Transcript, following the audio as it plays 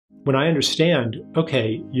When I understand,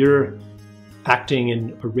 okay, you're acting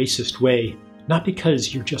in a racist way, not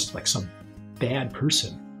because you're just like some bad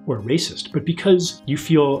person or racist, but because you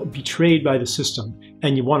feel betrayed by the system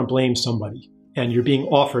and you want to blame somebody, and you're being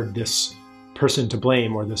offered this person to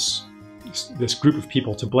blame, or this group of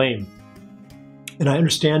people to blame. And I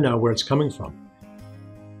understand now where it's coming from.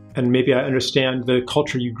 And maybe I understand the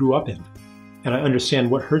culture you grew up in, and I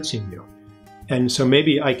understand what hurts in you. And so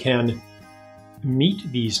maybe I can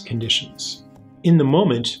meet these conditions. In the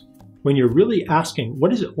moment, when you're really asking,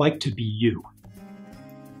 what is it like to be you?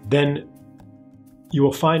 Then you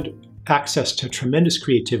will find access to tremendous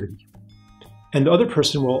creativity. And the other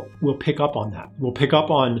person will pick up on that. Will pick up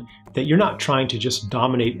on that you're not trying to just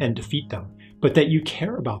dominate and defeat them, but that you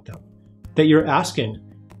care about them, that you're asking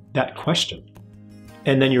that question.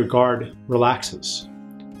 And then your guard relaxes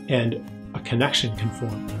and a connection can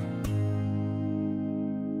form.